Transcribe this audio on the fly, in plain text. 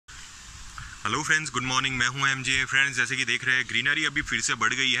Hello friends, good morning. मैं हूं MJ. Friends, जैसे कि देख रहे हैं ग्रीनरी अभी फिर से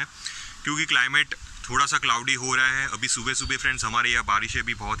बढ़ गई है क्योंकि क्लाइमेट थोड़ा सा क्लाउडी हो रहा है। अभी सुबह सुबह फ्रेंड्स हमारे यहाँ बारिशें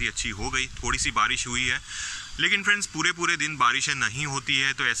भी बहुत ही अच्छी हो गई, थोड़ी सी बारिश हुई है, लेकिन फ्रेंड्स पूरे दिन बारिशें नहीं होती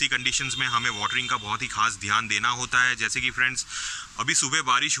है। तो ऐसी कंडीशंस में हमें वाटरिंग का बहुत ही खास ध्यान देना होता है। जैसे कि फ्रेंड्स अभी सुबह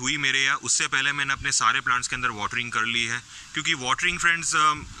बारिश हुई मेरे यहाँ, उससे पहले मैंने अपने सारे प्लांट्स के अंदर वाटरिंग कर ली है क्योंकि वाटरिंग फ्रेंड्स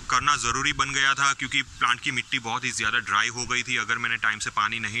करना ज़रूरी बन गया था क्योंकि प्लांट की मिट्टी बहुत ही ज़्यादा ड्राई हो गई थी। अगर मैंने टाइम से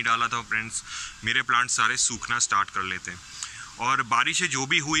पानी नहीं डाला था फ्रेंड्स, मेरे प्लांट सारे सूखना स्टार्ट कर लेते। और बारिशें जो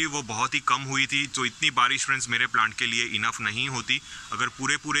भी हुई वो बहुत ही कम हुई थी, तो इतनी बारिश फ्रेंड्स मेरे प्लांट के लिए इनफ नहीं होती। अगर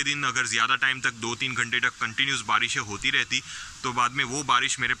पूरे दिन अगर ज़्यादा टाइम तक 2-3 घंटे तक कंटिन्यूस बारिशें होती रहती तो बाद में वो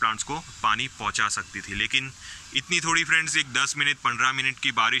बारिश मेरे प्लांट्स को पानी पहुंचा सकती थी, लेकिन इतनी थोड़ी फ्रेंड्स, एक 10 मिनट 15 मिनट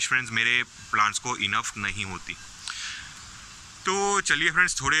की बारिश फ्रेंड्स मेरे प्लांट्स को इनफ नहीं होती। तो चलिए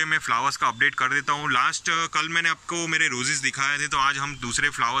फ्रेंड्स, थोड़े मैं फ्लावर्स का अपडेट कर देता हूँ। कल मैंने आपको मेरे रोजेस दिखाए थे, तो आज हम दूसरे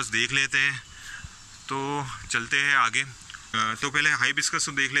फ्लावर्स देख लेते हैं। तो चलते हैं आगे। तो पहले हाइबिस्कस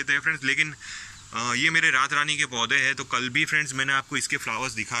को देख लेते हैं फ्रेंड्स। लेकिन ये मेरे रात रानी के पौधे हैं, तो कल भी फ्रेंड्स मैंने आपको इसके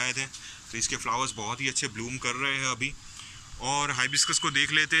फ्लावर्स दिखाए थे, तो इसके फ्लावर्स बहुत ही अच्छे ब्लूम कर रहे हैं अभी। और हाइबिस्कस को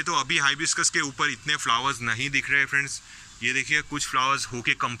देख लेते हैं, तो अभी हाइबिस्कस के ऊपर इतने फ्लावर्स नहीं दिख रहे हैं फ्रेंड्स। ये देखिए कुछ फ्लावर्स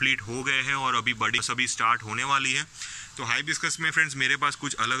होके कंप्लीट हो गए हैं और अभी बड़ी सभी स्टार्ट होने वाली है। तो हाइबिस्कस में फ्रेंड्स मेरे पास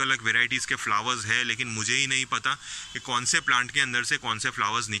कुछ अलग अलग वेराइटीज़ के फ्लावर्स है, लेकिन मुझे ही नहीं पता कि कौन से प्लांट के अंदर से कौन से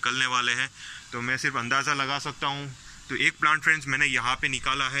फ्लावर्स निकलने वाले हैं। तो मैं सिर्फ अंदाज़ा लगा सकता हूँ। तो एक प्लांट फ्रेंड्स मैंने यहाँ पे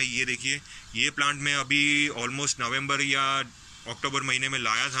निकाला है, ये देखिए। ये प्लांट मैं अभी ऑलमोस्ट नवंबर या अक्टूबर महीने में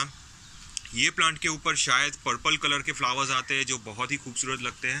लाया था। ये प्लांट के ऊपर शायद पर्पल कलर के फ्लावर्स आते हैं जो बहुत ही खूबसूरत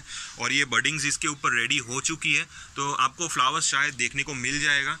लगते हैं, और ये बडिंग्स इसके ऊपर रेडी हो चुकी है, तो आपको फ्लावर्स शायद देखने को मिल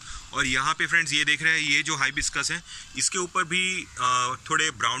जाएगा। और यहाँ पे फ्रेंड्स ये देख रहे हैं, ये जो हाइबिस्कस है इसके ऊपर भी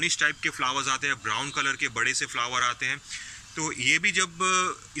थोड़े ब्राउनिश टाइप के फ्लावर्स आते हैं, ब्राउन कलर के बड़े से फ्लावर आते हैं। तो ये भी जब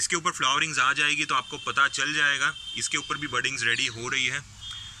इसके ऊपर फ्लावरिंग्स आ जाएगी तो आपको पता चल जाएगा। इसके ऊपर भी बडिंग्स रेडी हो रही है।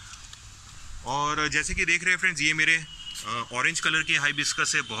 और जैसे कि देख रहे हैं फ्रेंड्स, ये मेरे ऑरेंज कलर की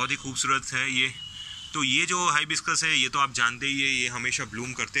हाइबिस्कस है, बहुत ही खूबसूरत है ये। तो ये जो हाइबिस्कस है ये तो आप जानते ही है, ये हमेशा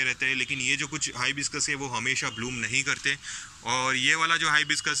ब्लूम करते रहते हैं, लेकिन ये जो कुछ हाइबिस्कस है वो हमेशा ब्लूम नहीं करते। और ये वाला जो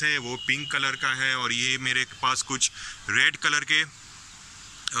हाइबिस्कस है वो पिंक कलर का है, और ये मेरे पास कुछ रेड कलर के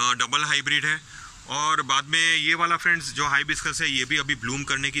डबल हाइब्रिड है। और बाद में ये वाला फ्रेंड्स जो हाइबिस्कस है ये भी अभी ब्लूम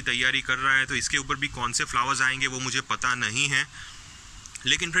करने की तैयारी कर रहा है, तो इसके ऊपर भी कौन से फ्लावर्स आएंगे वो मुझे पता नहीं है।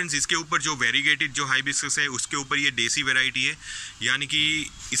 लेकिन फ्रेंड्स इसके ऊपर जो वेरीगेटेड जो हाइबिस्कस है उसके ऊपर ये देसी वैरायटी है, यानी कि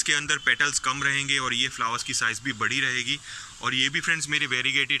इसके अंदर पेटल्स कम रहेंगे और ये फ्लावर्स की साइज़ भी बड़ी रहेगी। और ये भी फ्रेंड्स मेरी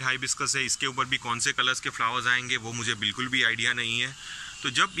वेरीगेटेड हाइबिस्कस है, इसके ऊपर भी कौन से कलर्स के फ्लावर्स आएंगे वो मुझे बिल्कुल भी आइडिया नहीं है। तो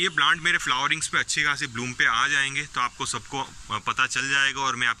जब ये प्लांट मेरे फ्लावरिंग्स पे अच्छे खासे ब्लूम पे आ जाएंगे तो आपको सबको पता चल जाएगा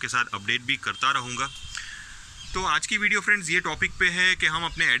और मैं आपके साथ अपडेट भी करता रहूँगा। तो आज की वीडियो फ्रेंड्स ये टॉपिक पे है कि हम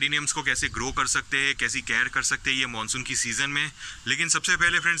अपने एडेनियम्स को कैसे ग्रो कर सकते हैं, कैसी केयर कर सकते हैं ये मॉनसून की सीज़न में। लेकिन सबसे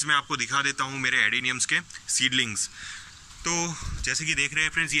पहले फ्रेंड्स मैं आपको दिखा देता हूँ मेरे एडेनियम्स के सीडलिंग्स। तो जैसे कि देख रहे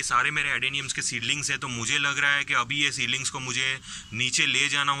हैं फ्रेंड्स, ये सारे मेरे एडेनियम्स के सीडलिंग्स हैं। तो मुझे लग रहा है कि अभी ये सीडलिंग्स को मुझे नीचे ले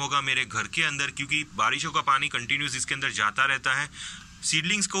जाना होगा मेरे घर के अंदर, क्योंकि बारिशों का पानी कंटिन्यूस इसके अंदर जाता रहता है।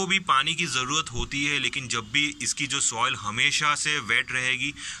 सीडलिंग्स को भी पानी की ज़रूरत होती है, लेकिन जब भी इसकी जो सॉइल हमेशा से वेट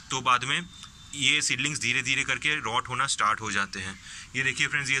रहेगी तो बाद में ये सीडलिंग्स धीरे धीरे करके रॉट होना स्टार्ट हो जाते हैं। ये देखिए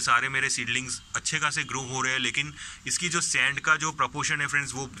फ्रेंड्स, ये सारे मेरे सीडलिंग्स अच्छे खासे ग्रो हो रहे हैं, लेकिन इसकी जो सैंड का जो प्रोपोर्शन है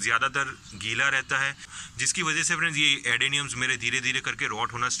फ्रेंड्स वो ज़्यादातर गीला रहता है, जिसकी वजह से फ्रेंड्स ये एडेनियम्स मेरे धीरे धीरे करके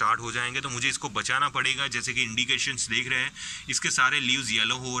रॉट होना स्टार्ट हो जाएंगे। तो मुझे इसको बचाना पड़ेगा। जैसे कि इंडिकेशंस देख रहे हैं, इसके सारे लीव्स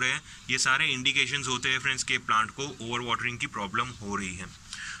येलो हो रहे हैं, ये सारे इंडिकेशंस होते हैं फ्रेंड्स के प्लांट को ओवर वाटरिंग की प्रॉब्लम हो रही है।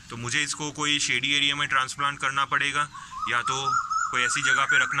 तो मुझे इसको कोई शेडी एरिया में ट्रांसप्लांट करना पड़ेगा, या तो कोई ऐसी जगह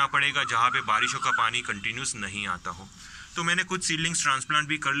पे रखना पड़ेगा जहाँ पे बारिशों का पानी कंटिन्यूस नहीं आता हो। तो मैंने कुछ सीडलिंग्स ट्रांसप्लांट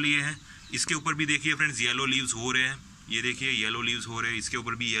भी कर लिए हैं। इसके ऊपर भी देखिए फ्रेंड्स येलो लीव्स हो रहे हैं, ये देखिए येलो लीव्स हो रहे हैं, इसके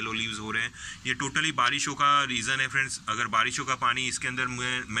ऊपर भी येलो लीव्स हो रहे हैं। ये टोटली बारिशों का रीज़न है फ्रेंड्स। अगर बारिशों का पानी इसके अंदर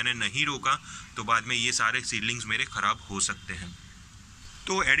मैंने नहीं रोका तो बाद में ये सारे सीडलिंग्स मेरे ख़राब हो सकते हैं।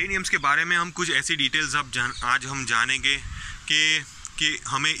 तो एडेनियम्स के बारे में हम कुछ ऐसी डिटेल्स आज हम जानेंगे कि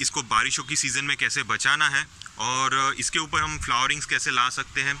हमें इसको बारिशों की सीज़न में कैसे बचाना है, और इसके ऊपर हम फ्लावरिंग्स कैसे ला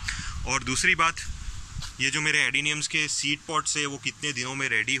सकते हैं। और दूसरी बात, ये जो मेरे एडेनियम्स के सीड पॉट्स है वो कितने दिनों में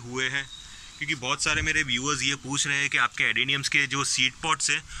रेडी हुए हैं, क्योंकि बहुत सारे मेरे व्यूअर्स ये पूछ रहे हैं कि आपके एडेनियम्स के जो सीड पॉट्स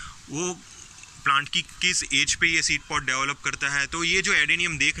है वो प्लांट की किस एज पे ये सीड पॉट डेवलप करता है। तो ये जो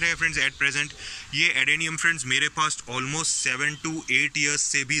एडेनियम देख रहे हैं फ्रेंड्स एट प्रेजेंट, ये एडेनियम फ्रेंड्स मेरे पास ऑलमोस्ट 7 to 8 ईयर्स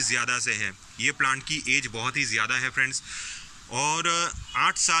से भी ज़्यादा से है। ये प्लांट की एज बहुत ही ज़्यादा है फ्रेंड्स। और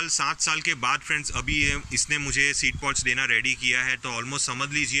 7 साल के बाद फ्रेंड्स अभी इसने मुझे सीड पॉट्स देना रेडी किया है। तो ऑलमोस्ट समझ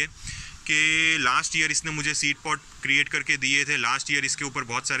लीजिए कि लास्ट ईयर इसने मुझे सीड पॉट क्रिएट करके दिए थे। लास्ट ईयर इसके ऊपर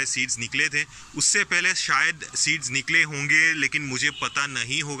बहुत सारे सीड्स निकले थे, उससे पहले शायद सीड्स निकले होंगे लेकिन मुझे पता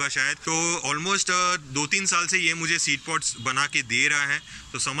नहीं होगा शायद। तो ऑलमोस्ट 2-3 साल से ये मुझे सीड पॉट्स बना के दे रहा है,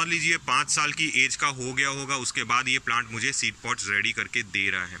 तो समझ लीजिए 5 साल की एज का हो गया होगा। उसके बाद ये प्लांट मुझे सीड पॉट्स रेडी करके दे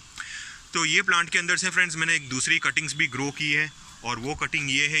रहा है। तो ये प्लांट के अंदर से फ्रेंड्स मैंने एक दूसरी कटिंग्स भी ग्रो की है, और वो कटिंग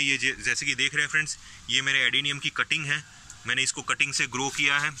ये है। ये जैसे कि देख रहे हैं फ्रेंड्स, ये मेरे एडेनियम की कटिंग है। मैंने इसको कटिंग से ग्रो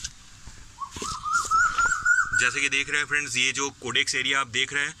किया है। जैसे कि देख रहे हैं फ्रेंड्स, ये जो कोडेक्स एरिया आप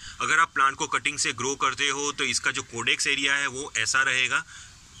देख रहे हैं, अगर आप प्लांट को कटिंग से ग्रो करते हो तो इसका जो कोडेक्स एरिया है वो ऐसा रहेगा,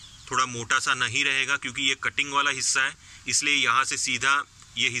 थोड़ा मोटा सा नहीं रहेगा, क्योंकि ये कटिंग वाला हिस्सा है। इसलिए यहाँ से सीधा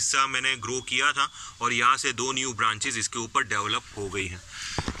ये हिस्सा मैंने ग्रो किया था, और यहाँ से 2 न्यू ब्रांचेस इसके ऊपर डेवलप हो गई हैं,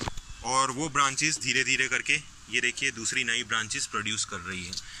 और वो ब्रांचेस धीरे धीरे करके ये देखिए दूसरी नई ब्रांचेस प्रोड्यूस कर रही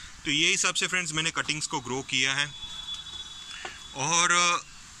है। तो ये हिसाब से फ्रेंड्स मैंने कटिंग्स को ग्रो किया है। और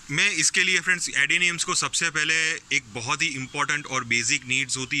मैं इसके लिए फ्रेंड्स एडेनियम्स को सबसे पहले एक बहुत ही इंपॉर्टेंट और बेसिक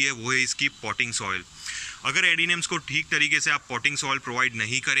नीड्स होती है, वो है इसकी पॉटिंग सॉइल। अगर एडेनियम्स को ठीक तरीके से आप पॉटिंग सॉइल प्रोवाइड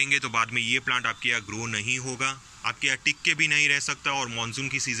नहीं करेंगे तो बाद में ये प्लांट आपके यहाँ ग्रो नहीं होगा, आपके यहाँ टिक के भी नहीं रह सकता, और मानसून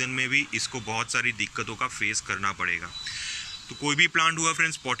की सीज़न में भी इसको बहुत सारी दिक्कतों का फेस करना पड़ेगा। तो कोई भी प्लांट हुआ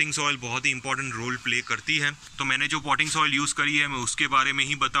फ्रेंड्स, पॉटिंग सॉइल बहुत ही इंपॉर्टेंट रोल प्ले करती है। तो मैंने जो पॉटिंग सॉइल यूज़ करी है मैं उसके बारे में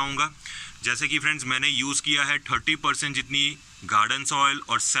ही बताऊंगा। जैसे कि फ्रेंड्स मैंने यूज़ किया है 30% जितनी गार्डन सॉइल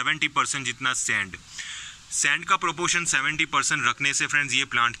और 70% जितना सैंड। सैंड का प्रोपोर्शन 70% रखने से फ्रेंड्स ये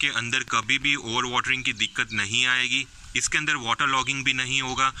प्लांट के अंदर कभी भी ओवर वाटरिंग की दिक्कत नहीं आएगी, इसके अंदर वाटर लॉगिंग भी नहीं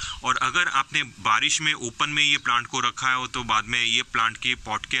होगा। और अगर आपने बारिश में ओपन में ये प्लांट को रखा हो तो बाद में ये प्लांट के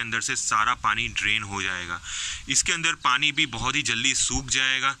पॉट के अंदर से सारा पानी ड्रेन हो जाएगा। इसके अंदर पानी भी बहुत ही जल्दी सूख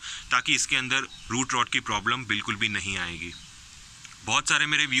जाएगा, ताकि इसके अंदर रूट रॉट की प्रॉब्लम बिल्कुल भी नहीं आएगी। बहुत सारे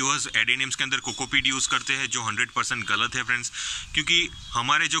मेरे व्यूअर्स एडेनियम्स के अंदर कोकोपीट यूज़ करते हैं, जो 100% गलत है फ्रेंड्स, क्योंकि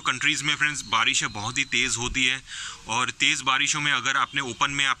हमारे जो कंट्रीज़ में फ्रेंड्स बारिशें बहुत ही तेज़ होती है, और तेज़ बारिशों में अगर आपने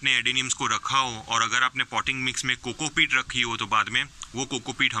ओपन में अपने एडेनियम्स को रखा हो और अगर आपने पॉटिंग मिक्स में कोकोपीट रखी हो तो बाद में वो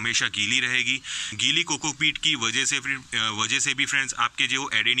कोकोपीट हमेशा गीली रहेगी। गीली कोकोपीट की वजह से भी फ्रेंड्स आपके जो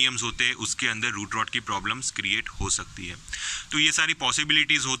एडेनियम्स होते हैं उसके अंदर रूट रॉट की प्रॉब्लम्स क्रिएट हो सकती है। तो ये सारी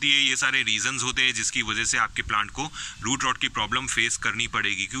पॉसिबिलिटीज़ होती है, ये सारे रीजंस होते हैं जिसकी वजह से आपके प्लांट को रूट रॉट की प्रॉब्लम फेस करनी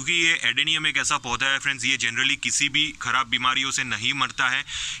पड़ेगी। क्योंकि ये एडेनियम एक ऐसा पौधा है फ्रेंड्स, ये जनरली किसी भी खराब बीमारियों से नहीं मरता है,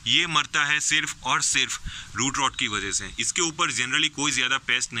 ये मरता है सिर्फ और सिर्फ रूट रॉट की वजह से। इसके ऊपर जनरली कोई ज़्यादा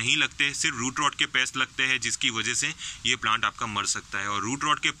पेस्ट नहीं लगते, सिर्फ रूट रॉट के पेस्ट लगते हैं, जिसकी वजह से ये प्लांट आपका मर सकता है। और रूट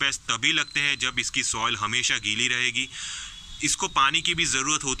रॉट के पेस्ट तभी लगते हैं जब इसकी सॉइल हमेशा गीली रहेगी। इसको पानी की भी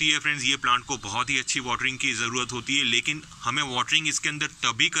ज़रूरत होती है फ्रेंड्स, ये प्लांट को बहुत ही अच्छी वाटरिंग की ज़रूरत होती है, लेकिन हमें वाटरिंग इसके अंदर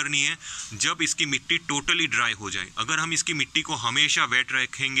तभी करनी है जब इसकी मिट्टी टोटली ड्राई हो जाए। अगर हम इसकी मिट्टी को हमेशा वेट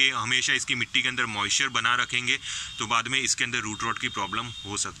रखेंगे, हमेशा इसकी मिट्टी के अंदर मॉइस्चर बना रखेंगे, तो बाद में इसके अंदर रूट रॉट की प्रॉब्लम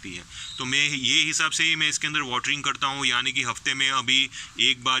हो सकती है। तो मैं ये हिसाब से ही मैं इसके अंदर वाटरिंग करता हूँ, यानी कि हफ्ते में अभी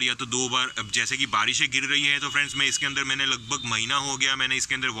 1 बार या तो 2 बार। अब जैसे कि बारिशें गिर रही है तो फ्रेंड्स मैं इसके अंदर मैंने लगभग महीना हो गया मैंने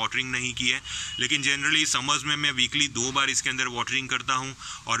इसके अंदर वाटरिंग नहीं की है, लेकिन जनरली समर्स में मैं वीकली 2 बार इसके अंदर वाटरिंग करता हूं,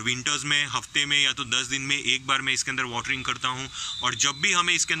 और विंटर्स में हफ्ते में या तो 10 दिन में 1 बार मैं इसके अंदर वाटरिंग करता हूं। और जब भी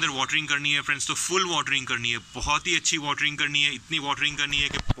हमें इसके अंदर वाटरिंग करनी है फ्रेंड्स तो फुल वाटरिंग करनी है, बहुत ही अच्छी वाटरिंग करनी है, इतनी वाटरिंग करनी है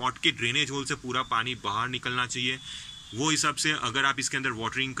कि पॉट के ड्रेनेज होल से पूरा पानी बाहर निकलना चाहिए। वो हिसाब से अगर आप इसके अंदर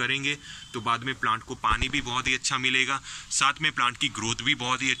वाटरिंग करेंगे तो बाद में प्लांट को पानी भी बहुत ही अच्छा मिलेगा, साथ में प्लांट की ग्रोथ भी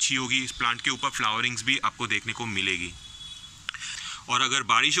बहुत ही अच्छी होगी, इस प्लांट के ऊपर फ्लावरिंग्स भी आपको देखने को मिलेगी। और अगर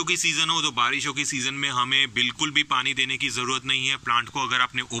बारिशों की सीज़न हो तो बारिशों की सीज़न में हमें बिल्कुल भी पानी देने की ज़रूरत नहीं है। प्लांट को अगर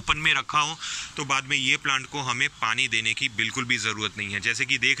आपने ओपन में रखा हो तो बाद में ये प्लांट को हमें पानी देने की बिल्कुल भी ज़रूरत नहीं है। जैसे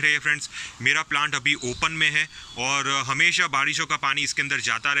कि देख रहे हैं फ्रेंड्स, मेरा प्लांट अभी ओपन में है और हमेशा बारिशों का पानी इसके अंदर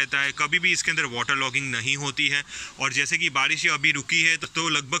जाता रहता है, कभी भी इसके अंदर वाटर लॉगिंग नहीं होती है। और जैसे कि बारिशें अभी रुकी है तो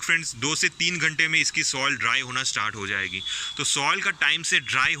लगभग फ्रेंड्स 2 से 3 घंटे में इसकी सॉइल ड्राई होना स्टार्ट हो जाएगी। तो सॉइल का टाइम से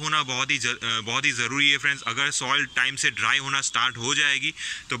ड्राई होना बहुत ही ज़रूरी है फ्रेंड्स। अगर सॉइल टाइम से ड्राई होना स्टार्ट हो जाएगी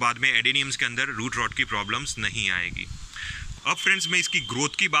तो बाद में एडेनियम्स के अंदर रूट रॉट की प्रॉब्लम्स नहीं आएगी। अब फ्रेंड्स मैं इसकी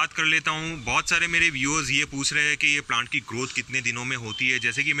ग्रोथ की बात कर लेता हूँ। बहुत सारे मेरे व्यूअर्स ये पूछ रहे हैं कि ये प्लांट की ग्रोथ कितने दिनों में होती है।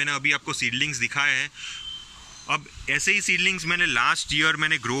 जैसे कि मैंने अभी आपको सीडलिंग्स दिखाए हैं, अब ऐसे ही सीडलिंग्स मैंने लास्ट ईयर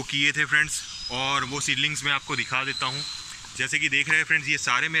मैंने ग्रो किए थे फ्रेंड्स, और वो सीडलिंग्स मैं आपको दिखा देता हूँ। जैसे कि देख रहे हैं फ्रेंड्स, ये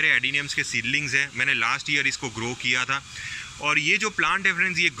सारे मेरे एडेनियम्स के सीडलिंग्स हैं, मैंने लास्ट ईयर इसको ग्रो किया था। और ये जो प्लांट है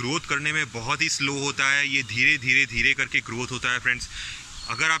फ्रेंड्स, ये ग्रोथ करने में बहुत ही स्लो होता है, ये धीरे धीरे करके ग्रोथ होता है फ्रेंड्स।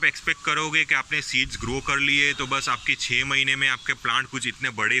 अगर आप एक्सपेक्ट करोगे कि आपने सीड्स ग्रो कर लिए तो बस आपके 6 महीने में आपके प्लांट कुछ इतने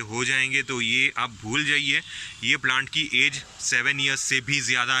बड़े हो जाएंगे, तो ये आप भूल जाइए। ये प्लांट की एज 7 ईयर्स से भी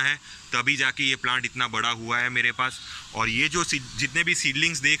ज़्यादा है, तभी जाके ये प्लांट इतना बड़ा हुआ है मेरे पास। और ये जो जितने भी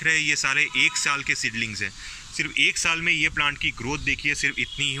सीडलिंग्स देख रहे हैं ये सारे 1 साल के सीडलिंग्स हैं। सिर्फ 1 साल में ये प्लांट की ग्रोथ देखिए, सिर्फ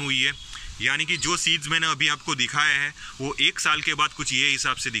इतनी ही हुई है। यानी कि जो सीड्स मैंने अभी आपको दिखाया है वो 1 साल के बाद कुछ ये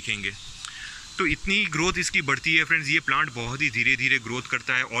हिसाब से दिखेंगे। तो इतनी ग्रोथ इसकी बढ़ती है फ्रेंड्स। ये प्लांट बहुत ही धीरे धीरे ग्रोथ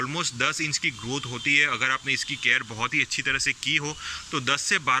करता है, ऑलमोस्ट 10 इंच की ग्रोथ होती है। अगर आपने इसकी केयर बहुत ही अच्छी तरह से की हो तो 10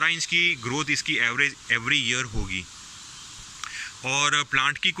 से 12 इंच की ग्रोथ इसकी एवरेज एवरी ईयर होगी। और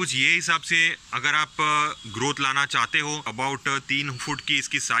प्लांट की कुछ ये हिसाब से अगर आप ग्रोथ लाना चाहते हो, अबाउट 3 फुट की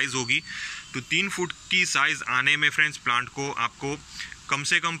इसकी साइज़ होगी। तो 3 फुट की साइज़ आने में फ्रेंड्स प्लांट को आपको कम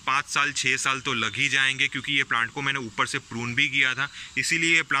से कम 5 साल 6 साल तो लग ही जाएंगे, क्योंकि ये प्लांट को मैंने ऊपर से प्रून भी किया था,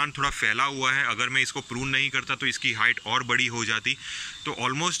 इसीलिए ये प्लांट थोड़ा फैला हुआ है। अगर मैं इसको प्रून नहीं करता तो इसकी हाइट और बड़ी हो जाती। तो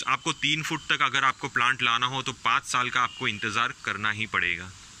ऑलमोस्ट आपको 3 फुट तक अगर आपको प्लांट लाना हो तो 5 साल का आपको इंतज़ार करना ही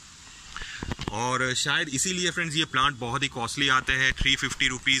पड़ेगा। और शायद इसीलिए फ्रेंड्स ये प्लांट बहुत ही कॉस्टली आते हैं, 350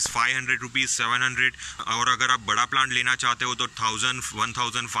 रुपीज़, 500 रुपीज़, 700। और अगर आप बड़ा प्लांट लेना चाहते हो तो 1000,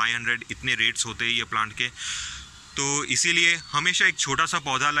 1500 इतने रेट्स होते हैं ये प्लांट के। तो इसीलिए हमेशा एक छोटा सा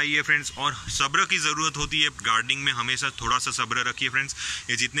पौधा लाइए फ्रेंड्स, और सब्र की ज़रूरत होती है गार्डनिंग में। हमेशा थोड़ा सा सब्र रखिए फ्रेंड्स।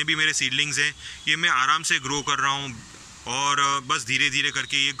 ये जितने भी मेरे सीडलिंग्स हैं ये मैं आराम से ग्रो कर रहा हूँ, और बस धीरे धीरे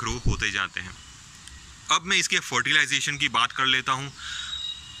करके ये ग्रो होते जाते हैं। अब मैं इसके फर्टिलाइजेशन की बात कर लेता हूँ।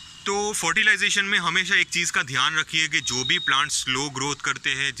 तो फर्टिलाइजेशन में हमेशा एक चीज़ का ध्यान रखिए कि जो भी प्लांट स्लो ग्रोथ करते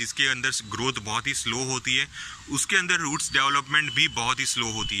हैं, जिसके अंदर ग्रोथ बहुत ही स्लो होती है, उसके अंदर रूट्स डेवलपमेंट भी बहुत ही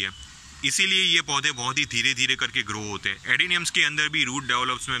स्लो होती है। इसीलिए ये पौधे बहुत ही धीरे धीरे करके ग्रो होते हैं। एडेनियम्स के अंदर भी रूट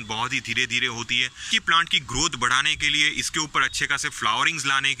डेवलपमेंट बहुत ही धीरे धीरे होती है। कि प्लांट की ग्रोथ बढ़ाने के लिए, इसके ऊपर अच्छे खासे फ्लावरिंग्स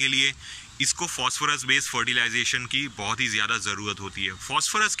लाने के लिए इसको फॉस्फोरस बेस्ड फर्टिलाइजेशन की बहुत ही ज़्यादा ज़रूरत होती है।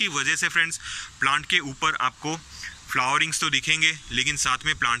 फॉस्फोरस की वजह से फ्रेंड्स प्लांट के ऊपर आपको फ्लावरिंग्स तो दिखेंगे, लेकिन साथ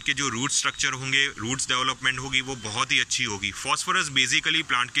में प्लांट के जो रूट स्ट्रक्चर होंगे, रूट्स डेवलपमेंट होगी, वो बहुत ही अच्छी होगी। फॉस्फोरस बेसिकली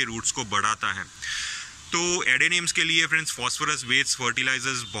प्लांट के रूट्स को बढ़ाता है। तो एडेनियम्स के लिए फ्रेंड्स फॉस्फोरस बेस्ड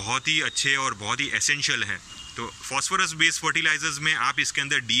फर्टिलाइजर्स बहुत ही अच्छे और बहुत ही एसेंशियल हैं। तो फॉस्फोरस बेस्ड फर्टिलाइजर्स में आप इसके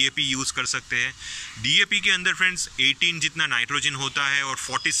अंदर डीएपी यूज़ कर सकते हैं। डीएपी के अंदर फ्रेंड्स 18 जितना नाइट्रोजन होता है और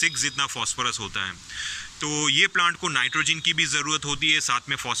 46 जितना फॉस्फोरस होता है। तो ये प्लांट को नाइट्रोजन की भी ज़रूरत होती है, साथ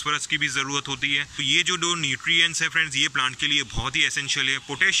में फॉस्फोरस की भी ज़रूरत होती है। तो ये जो दो न्यूट्रिएंट्स है फ्रेंड्स, ये प्लांट के लिए बहुत ही एसेंशियल है।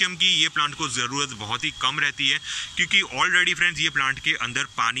 पोटेशियम की ये प्लांट को ज़रूरत बहुत ही कम रहती है, क्योंकि ऑलरेडी फ्रेंड्स ये प्लांट के अंदर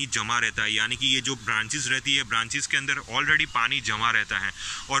पानी जमा रहता है, यानी कि ये जो ब्रांचेस रहती है, ब्रांचेस के अंदर ऑलरेडी पानी जमा रहता है।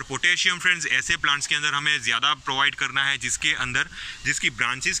 और पोटेशियम फ्रेंड्स ऐसे प्लांट्स के अंदर हमें ज़्यादा प्रोवाइड करना है जिसकी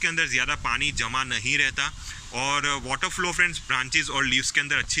ब्रांचेस के अंदर ज़्यादा पानी जमा नहीं रहता, और वाटर फ्लो फ्रेंड्स ब्रांचेस और लीव्स के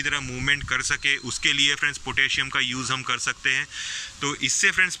अंदर अच्छी तरह मूवमेंट कर सके, उसके लिए फ्रेंड्स पोटेशियम का यूज़ हम कर सकते हैं। तो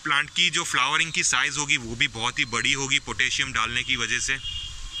इससे फ्रेंड्स प्लांट की जो फ्लावरिंग की साइज़ होगी वो भी बहुत ही बड़ी होगी पोटेशियम डालने की वजह से।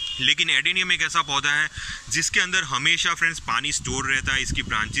 लेकिन एडेनियम एक ऐसा पौधा है जिसके अंदर हमेशा फ्रेंड्स पानी स्टोर रहता है, इसकी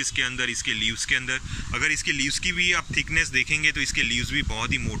ब्रांचेस के अंदर, इसके लीव्स के अंदर। अगर इसके लीव्स की भी आप थिकनेस देखेंगे तो इसके लीव्स भी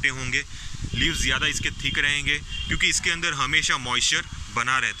बहुत ही मोटे होंगे, लीव्स ज़्यादा इसके थिक रहेंगे, क्योंकि इसके अंदर हमेशा मॉइस्चर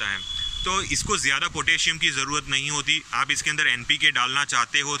बना रहता है। तो इसको ज़्यादा पोटेशियम की ज़रूरत नहीं होती। आप इसके अंदर एनपीके डालना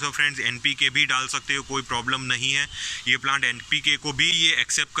चाहते हो तो फ्रेंड्स एनपीके भी डाल सकते हो, कोई प्रॉब्लम नहीं है। ये प्लांट एनपीके को भी ये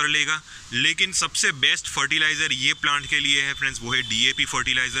एक्सेप्ट कर लेगा। लेकिन सबसे बेस्ट फर्टिलाइज़र ये प्लांट के लिए है फ्रेंड्स, वो है डीएपी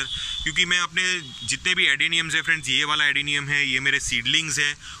फर्टिलाइज़र। क्योंकि मैं अपने जितने भी एडेनियम्स है फ्रेंड्स, ये वाला एडेनियम है, ये मेरे सीडलिंग्स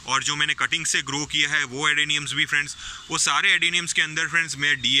है, और जो मैंने कटिंग से ग्रो किया है वो एडेनियम्स भी फ्रेंड्स, वो सारे एडेनियम्स के अंदर फ्रेंड्स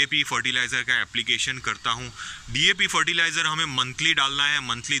मैं डीएपी फर्टिलाइज़र का एप्लीकेशन करता हूँ। डीएपी फर्टिलाइज़र हमें मंथली डालना है,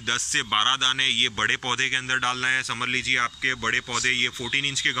 मंथली 10 से 12 दाने ये बड़े पौधे के अंदर डालना है। समझ लीजिए आपके बड़े पौधे ये 14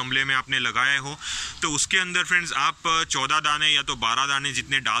 इंच के गमले में आपने लगाए हो, तो उसके अंदर फ्रेंड्स आप 14 दाने या तो 12 दाने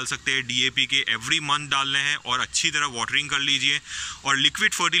जितने डाल सकते हैं डीएपी के, एवरी मंथ डालने हैं, और अच्छी तरह वाटरिंग कर लीजिए। और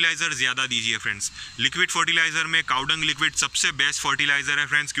लिक्विड फर्टिलाइज़र ज़्यादा दीजिए फ्रेंड्स। लिक्विड फर्टिलाइज़र में काउडंग लिक्विड सबसे बेस्ट फर्टिलाइज़र है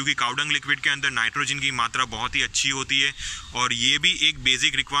फ्रेंड्स, क्योंकि काउडंग लिक्विड के अंदर नाइट्रोजन की मात्रा बहुत ही अच्छी होती है, और ये भी एक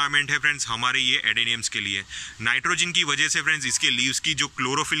बेसिक रिक्वायरमेंट है फ्रेंड्स हमारे ये एडेनियम्स के लिए। नाइट्रोजन की वजह से फ्रेंड्स इसके लीव्स की जो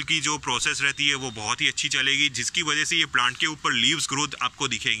क्लोरोफिल की जो प्रोसेस रहती है वो बहुत ही अच्छी चलेगी, जिसकी वजह से ये प्लांट के ऊपर लीव्स ग्रोथ आपको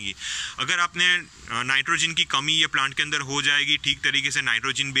दिखेंगी। अगर आपने नाइट्रोजन की कमी ये प्लांट के अंदर हो जाएगी, ठीक तरीके से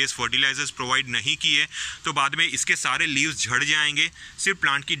नाइट्रोजन बेस्ड फर्टिलाइजर्स प्रोवाइड नहीं किए, तो बाद में इसके सारे लीव्स झड़ जाएंगे, सिर्फ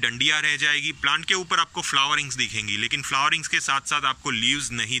प्लांट की डंडियाँ रह जाएगी। प्लांट के ऊपर आपको फ्लावरिंग्स दिखेंगी, लेकिन फ्लावरिंग्स के साथ साथ आपको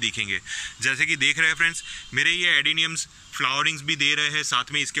लीव्स नहीं दिखेंगे। जैसे कि देख रहे हैं फ्रेंड्स, मेरे ये एडेनियम्स फ्लावरिंग्स भी दे रहे हैं,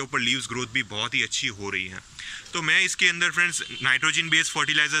 साथ में इसके ऊपर लीव्स ग्रोथ भी बहुत ही अच्छी हो रही है। तो मैं इसके अंदर फ्रेंड्स नाइट्रोजन बेस्ड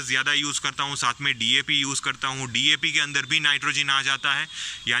फर्टिलाइजर ज़्यादा यूज़ करता हूँ, साथ में डीएपी यूज़ करता हूँ। डीएपी के अंदर भी नाइट्रोजन आ जाता है,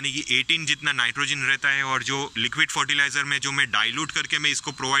 यानी कि 18 जितना नाइट्रोजन रहता है। और जो लिक्विड फर्टिलाइजर में जो मैं डाइल्यूट करके मैं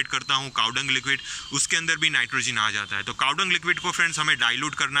इसको प्रोवाइड करता हूँ काउडंग लिक्विड, उसके अंदर भी नाइट्रोजन आ जाता है। तो काउडंग लिक्विड को फ्रेंड्स हमें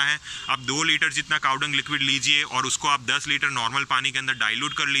डाइल्यूट करना है। आप 2 लीटर जितना काउडंग लिक्विड लीजिए और उसको आप 10 लीटर नॉर्मल पानी के अंदर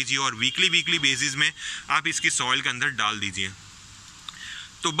डाइल्यूट कर लीजिए, और वीकली बेसिस में आप इसकी सॉइल के अंदर डाल दीजिए।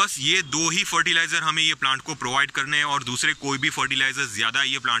 तो बस ये 2 ही फर्टिलाइज़र हमें ये प्लांट को प्रोवाइड करने हैं और दूसरे कोई भी फर्टिलाइज़र ज़्यादा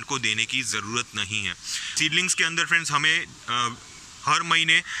ये प्लांट को देने की ज़रूरत नहीं है। सीडलिंग्स के अंदर फ्रेंड्स हमें हर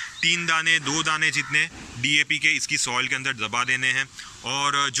महीने 3 दाने 2 दाने जितने DAP के इसकी सॉइल के अंदर दबा देने हैं।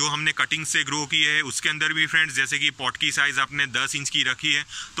 और जो हमने कटिंग से ग्रो की है उसके अंदर भी फ्रेंड्स, जैसे कि पॉट की साइज़ आपने 10 इंच की रखी है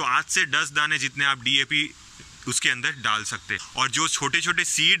तो 8 से 10 दाने जितने आप DAP उसके अंदर डाल सकते हैं। और जो छोटे छोटे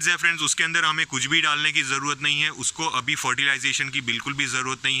सीड्स है फ्रेंड्स उसके अंदर हमें कुछ भी डालने की ज़रूरत नहीं है, उसको अभी फर्टिलाइजेशन की बिल्कुल भी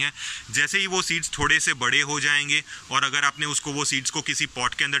ज़रूरत नहीं है। जैसे ही वो सीड्स थोड़े से बड़े हो जाएंगे और अगर आपने उसको वो सीड्स को किसी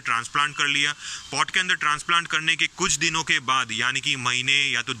पॉट के अंदर ट्रांसप्लांट कर लिया, पॉट के अंदर ट्रांसप्लांट करने के कुछ दिनों के बाद यानी कि महीने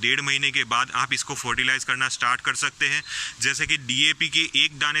या तो 1.5 महीने के बाद आप इसको फर्टिलाइज करना स्टार्ट कर सकते हैं। जैसे कि DAP के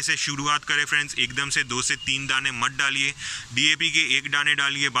 1 दाने से शुरुआत करें फ्रेंड्स, एकदम से 2 से 3 दाने मत डालिए। DAP के 1 दाने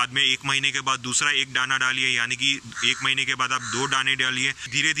डालिए, बाद में 1 महीने के बाद दूसरा 1 दाना डालिए, यानी कि 1 महीने के बाद आप 2 दाने डालिए।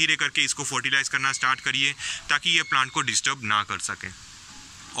 धीरे धीरे करके इसको फर्टिलाइज करना स्टार्ट करिए ताकि ये प्लांट को डिस्टर्ब ना कर सके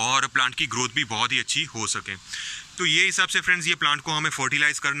और प्लांट की ग्रोथ भी बहुत ही अच्छी हो सके। तो ये हिसाब से फ्रेंड्स ये प्लांट को हमें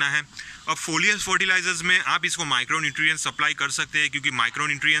फर्टिलाइज करना है। अब फोलियर फर्टिलाइजर्स में आप इसको माइक्रोन्यूट्रिएंट्स सप्लाई कर सकते हैं, क्योंकि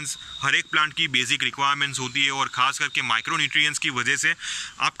माइक्रोन्यूट्रिएंट्स हर एक प्लांट की बेसिक रिक्वायरमेंट्स होती है और खास करके माइक्रोन्यूट्रिएंट्स की वजह से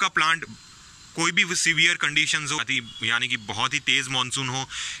आपका प्लांट कोई भी सीवियर कंडीशंस हो, यानी कि बहुत ही तेज़ मानसून हो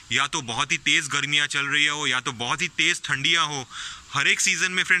या तो बहुत ही तेज़ गर्मियाँ चल रही हो या तो बहुत ही तेज़ ठंडियाँ हो, हर एक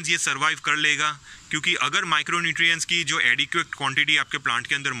सीज़न में फ्रेंड्स ये सर्वाइव कर लेगा। क्योंकि अगर माइक्रोन्यूट्रिएंट्स की जो एडिक्वेट क्वांटिटी आपके प्लांट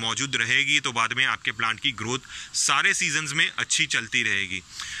के अंदर मौजूद रहेगी तो बाद में आपके प्लांट की ग्रोथ सारे सीजन्स में अच्छी चलती रहेगी।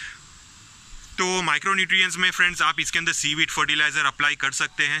 तो माइक्रोन्यूट्रिएंट्स में फ्रेंड्स आप इसके अंदर सीवीड फर्टिलाइज़र अप्लाई कर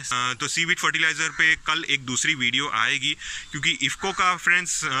सकते हैं। तो सीवीड फर्टिलाइज़र पे कल एक दूसरी वीडियो आएगी, क्योंकि इफ़को का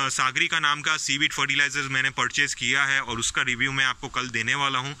फ्रेंड्स सागरी का नाम का सीवीड फर्टिलाइज़र मैंने परचेज़ किया है और उसका रिव्यू मैं आपको कल देने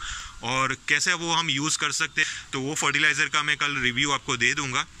वाला हूँ और कैसे वो हम यूज़ कर सकते हैं, तो वो फर्टिलाइज़र का मैं कल रिव्यू आपको दे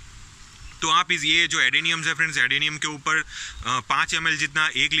दूँगा। तो आप ये जो एडेनियम्स है फ्रेंड्स, एडेनियम के ऊपर 5 ml जितना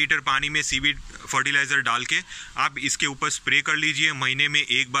 1 लीटर पानी में सीवीड फर्टिलाइज़र डाल के आप इसके ऊपर स्प्रे कर लीजिए। महीने में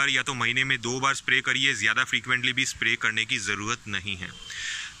 1 बार या तो महीने में 2 बार स्प्रे करिए, ज़्यादा फ्रीक्वेंटली भी स्प्रे करने की ज़रूरत नहीं है।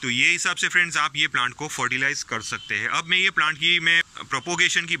 तो ये हिसाब से फ्रेंड्स आप ये प्लांट को फर्टिलाइज कर सकते हैं। अब मैं ये प्लांट की मैं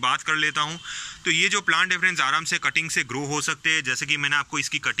प्रोपोगेशन की बात कर लेता हूँ। तो ये जो प्लांट है फ्रेंड्स आराम से कटिंग से ग्रो हो सकते हैं, जैसे कि मैंने आपको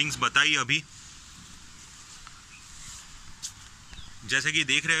इसकी कटिंग्स बताई अभी। जैसे कि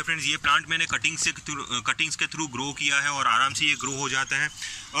देख रहे हैं फ्रेंड्स, ये प्लांट मैंने कटिंग्स के थ्रू ग्रो किया है और आराम से ये ग्रो हो जाता है।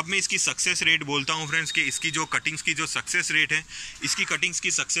 अब मैं इसकी सक्सेस रेट बोलता हूँ फ्रेंड्स कि इसकी जो कटिंग्स की जो सक्सेस रेट है, इसकी कटिंग्स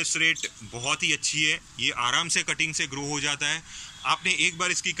की सक्सेस रेट बहुत ही अच्छी है। ये आराम से कटिंग से ग्रो हो जाता है। आपने एक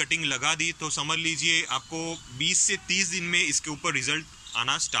बार इसकी कटिंग लगा दी तो समझ लीजिए आपको 20 से 30 दिन में इसके ऊपर रिजल्ट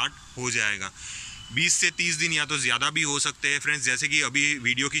आना स्टार्ट हो जाएगा। 20 से 30 दिन या तो ज़्यादा भी हो सकते हैं फ्रेंड्स। जैसे कि अभी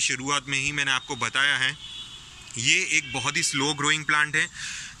वीडियो की शुरुआत में ही मैंने आपको बताया है, ये एक बहुत ही स्लो ग्रोइंग प्लांट है।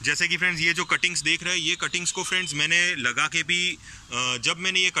 जैसे कि फ्रेंड्स ये जो कटिंग्स देख रहे हैं, ये कटिंग्स को फ्रेंड्स मैंने लगा के भी, जब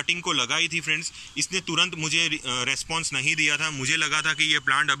मैंने ये कटिंग को लगाई थी फ्रेंड्स, इसने तुरंत मुझे रेस्पॉन्स नहीं दिया था। मुझे लगा था कि ये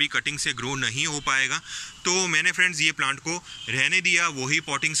प्लांट अभी कटिंग से ग्रो नहीं हो पाएगा, तो मैंने फ्रेंड्स ये प्लांट को रहने दिया वही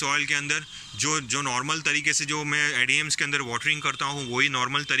पॉटिंग सॉइल के अंदर। जो नॉर्मल तरीके से जो मैं एडीएम्स के अंदर वाटरिंग करता हूँ वही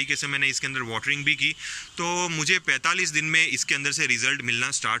नॉर्मल तरीके से मैंने इसके अंदर वाटरिंग भी की। तो मुझे 45 दिन में इसके अंदर से रिजल्ट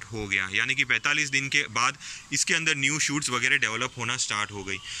मिलना स्टार्ट हो गया, यानी कि 45 दिन के बाद इसके अंदर न्यू शूट्स वगैरह डेवलप होना स्टार्ट हो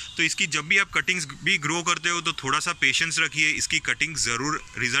गई। तो इसकी जब भी आप कटिंग्स भी ग्रो करते हो तो थोड़ा सा पेशेंस रखिए, इसकी कटिंग ज़रूर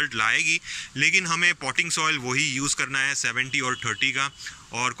रिजल्ट लाएगी। लेकिन हमें पॉटिंग सॉइल वही यूज़ करना है 70 और 30 का,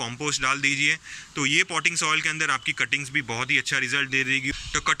 और कंपोस्ट डाल दीजिए। तो ये पॉटिंग सॉइल के अंदर आपकी कटिंग्स भी बहुत ही अच्छा रिजल्ट दे देगी।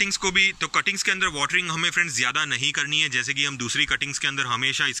 तो कटिंग्स के अंदर वाटरिंग हमें फ्रेंड्स ज़्यादा नहीं करनी है, जैसे कि हम दूसरी कटिंग्स के अंदर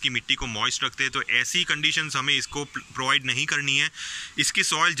हमेशा इसकी मिट्टी को मॉइस्ट रखते हैं। तो ऐसी कंडीशंस हमें इसको प्रोवाइड नहीं करनी है। इसकी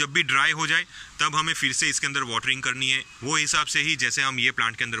सॉइल जब भी ड्राई हो जाए तब हमें फिर से इसके अंदर वाटरिंग करनी है, वो हिसाब से ही जैसे हम ये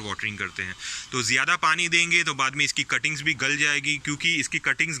प्लांट के अंदर वाटरिंग करते हैं। तो ज़्यादा पानी देंगे तो बाद में इसकी कटिंग्स भी गल जाएगी, क्योंकि इसकी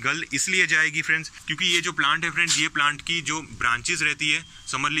कटिंग्स गल इसलिए जाएगी फ्रेंड्स क्योंकि ये जो प्लांट है फ्रेंड्स, ये प्लांट की जो ब्रांचेस रहती है,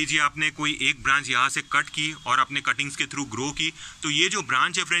 समझ लीजिए आपने कोई एक ब्रांच यहाँ से कट की और अपने कटिंग्स के थ्रू ग्रो की, तो ये जो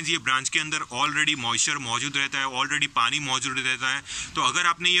ब्रांच है फ्रेंड्स, ये ब्रांच के अंदर ऑलरेडी मॉइस्चर मौजूद रहता है, ऑलरेडी पानी मौजूद रहता है। तो अगर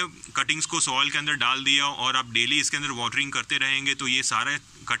आपने ये कटिंग्स को सॉइल के अंदर डाल दिया और आप डेली इसके अंदर वाटरिंग करते रहेंगे तो ये सारे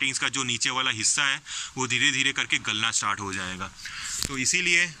कटिंग्स का जो नीचे वाला हिस्सा है वो धीरे धीरे करके गलना स्टार्ट हो जाएगा। तो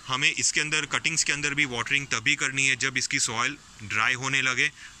इसीलिए हमें इसके अंदर कटिंग्स के अंदर भी वाटरिंग तभी करनी है जब इसकी सॉइल ड्राई होने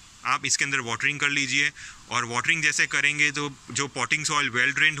लगे। आप इसके अंदर वाटरिंग कर लीजिए, और वाटरिंग जैसे करेंगे तो जो पॉटिंग सॉइल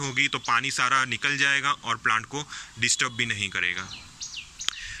वेल ड्रेन्ड होगी तो पानी सारा निकल जाएगा और प्लांट को डिस्टर्ब भी नहीं करेगा।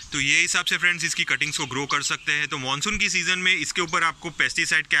 तो ये हिसाब से फ्रेंड्स इसकी कटिंग्स को ग्रो कर सकते हैं। तो मानसून की सीज़न में इसके ऊपर आपको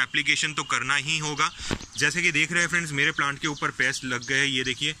पेस्टिसाइड का एप्लीकेशन तो करना ही होगा। जैसे कि देख रहे हैं फ्रेंड्स, मेरे प्लांट के ऊपर पेस्ट लग गए हैं। ये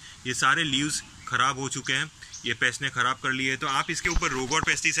देखिए, ये सारे लीव्स ख़राब हो चुके हैं। ये पेस्ट ने ख़राब कर ली है, तो आप इसके ऊपर रोगोट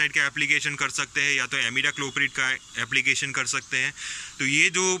पेस्टिसाइड का एप्लीकेशन कर सकते हैं या तो एमिडाक्लोप्रिड का एप्लीकेशन कर सकते हैं। तो ये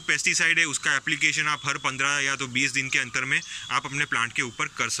जो पेस्टिसाइड है उसका एप्लीकेशन आप हर 15 या तो 20 दिन के अंतर में आप अपने प्लांट के ऊपर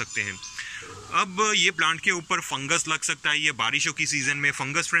कर सकते हैं। अब ये प्लांट के ऊपर फंगस लग सकता है, ये बारिशों की सीज़न में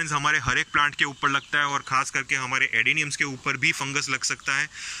फंगस फ्रेंड्स हमारे हर एक प्लांट के ऊपर लगता है और ख़ास करके हमारे एडेनियम्स के ऊपर भी फंगस लग सकता है।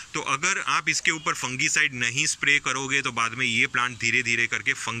 तो अगर आप इसके ऊपर फंगीसाइड नहीं स्प्रे करोगे तो बाद में ये प्लांट धीरे धीरे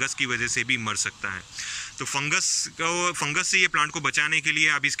करके फंगस की वजह से भी मर सकता है। तो फंगस से ये प्लांट को बचाने के लिए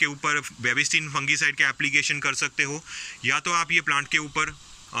आप इसके ऊपर बेबिस्टिन फंगीसाइड का एप्लीकेशन कर सकते हो, या तो आप ये प्लांट के ऊपर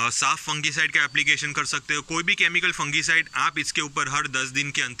साफ फंगीसाइड का एप्लीकेशन कर सकते हो। कोई भी केमिकल फंगीसाइड आप इसके ऊपर हर 10 दिन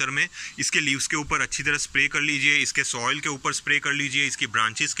के अंतर में इसके लीव्स के ऊपर अच्छी तरह स्प्रे कर लीजिए, इसके सॉइल के ऊपर स्प्रे कर लीजिए, इसकी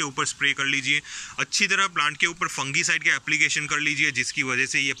ब्रांचेस के ऊपर स्प्रे कर लीजिए, अच्छी तरह प्लांट के ऊपर फंगीसाइड का एप्लीकेशन कर लीजिए, जिसकी वजह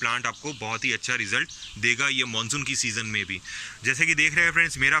से ये प्लांट आपको बहुत ही अच्छा रिजल्ट देगा ये मानसून की सीज़न में भी। जैसे कि देख रहे हैं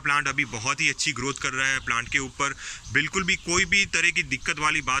फ्रेंड्स, मेरा प्लांट अभी बहुत ही अच्छी ग्रोथ कर रहा है। प्लांट के ऊपर बिल्कुल भी कोई भी तरह की दिक्कत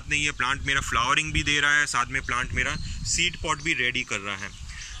वाली बात नहीं है। प्लांट मेरा फ्लावरिंग भी दे रहा है, साथ में प्लांट मेरा सीड पॉट भी रेडी कर रहा है।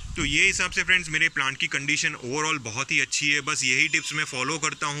 तो ये हिसाब से फ्रेंड्स मेरे प्लांट की कंडीशन ओवरऑल बहुत ही अच्छी है। बस यही टिप्स मैं फॉलो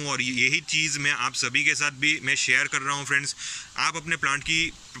करता हूँ और यही चीज़ मैं आप सभी के साथ भी मैं शेयर कर रहा हूँ फ्रेंड्स। आप अपने प्लांट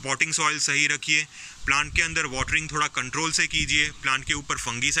की पॉटिंग सॉइल सही रखिए, प्लांट के अंदर वाटरिंग थोड़ा कंट्रोल से कीजिए, प्लांट के ऊपर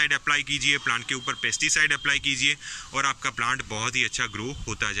फंगीसाइड अप्लाई कीजिए, प्लांट के ऊपर पेस्टिसाइड अप्लाई कीजिए और आपका प्लांट बहुत ही अच्छा ग्रो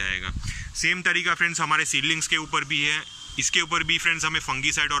होता जाएगा। सेम तरीका फ्रेंड्स हमारे सीडलिंग्स के ऊपर भी है। इसके ऊपर भी फ्रेंड्स हमें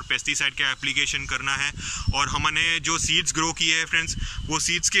फंगीसाइड और पेस्टिसाइड का एप्लीकेशन करना है और हमने जो सीड्स ग्रो किए हैं फ्रेंड्स, वो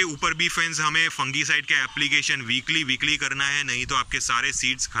सीड्स के ऊपर भी फ्रेंड्स हमें फंगीसाइड का एप्लीकेशन वीकली करना है, नहीं तो आपके सारे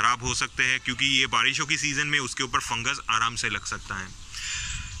सीड्स खराब हो सकते हैं, क्योंकि ये बारिशों की सीज़न में उसके ऊपर फंगस आराम से लग सकता है।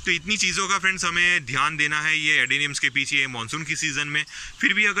 तो इतनी चीज़ों का फ्रेंड्स हमें ध्यान देना है ये एडेनियम्स के पीछे ये मानसून की सीज़न में।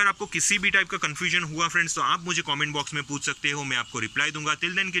 फिर भी अगर आपको किसी भी टाइप का कन्फ्यूजन हुआ फ्रेंड्स तो आप मुझे कमेंट बॉक्स में पूछ सकते हो, मैं आपको रिप्लाई दूंगा।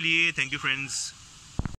 टिल देन के लिए थैंक यू फ्रेंड्स।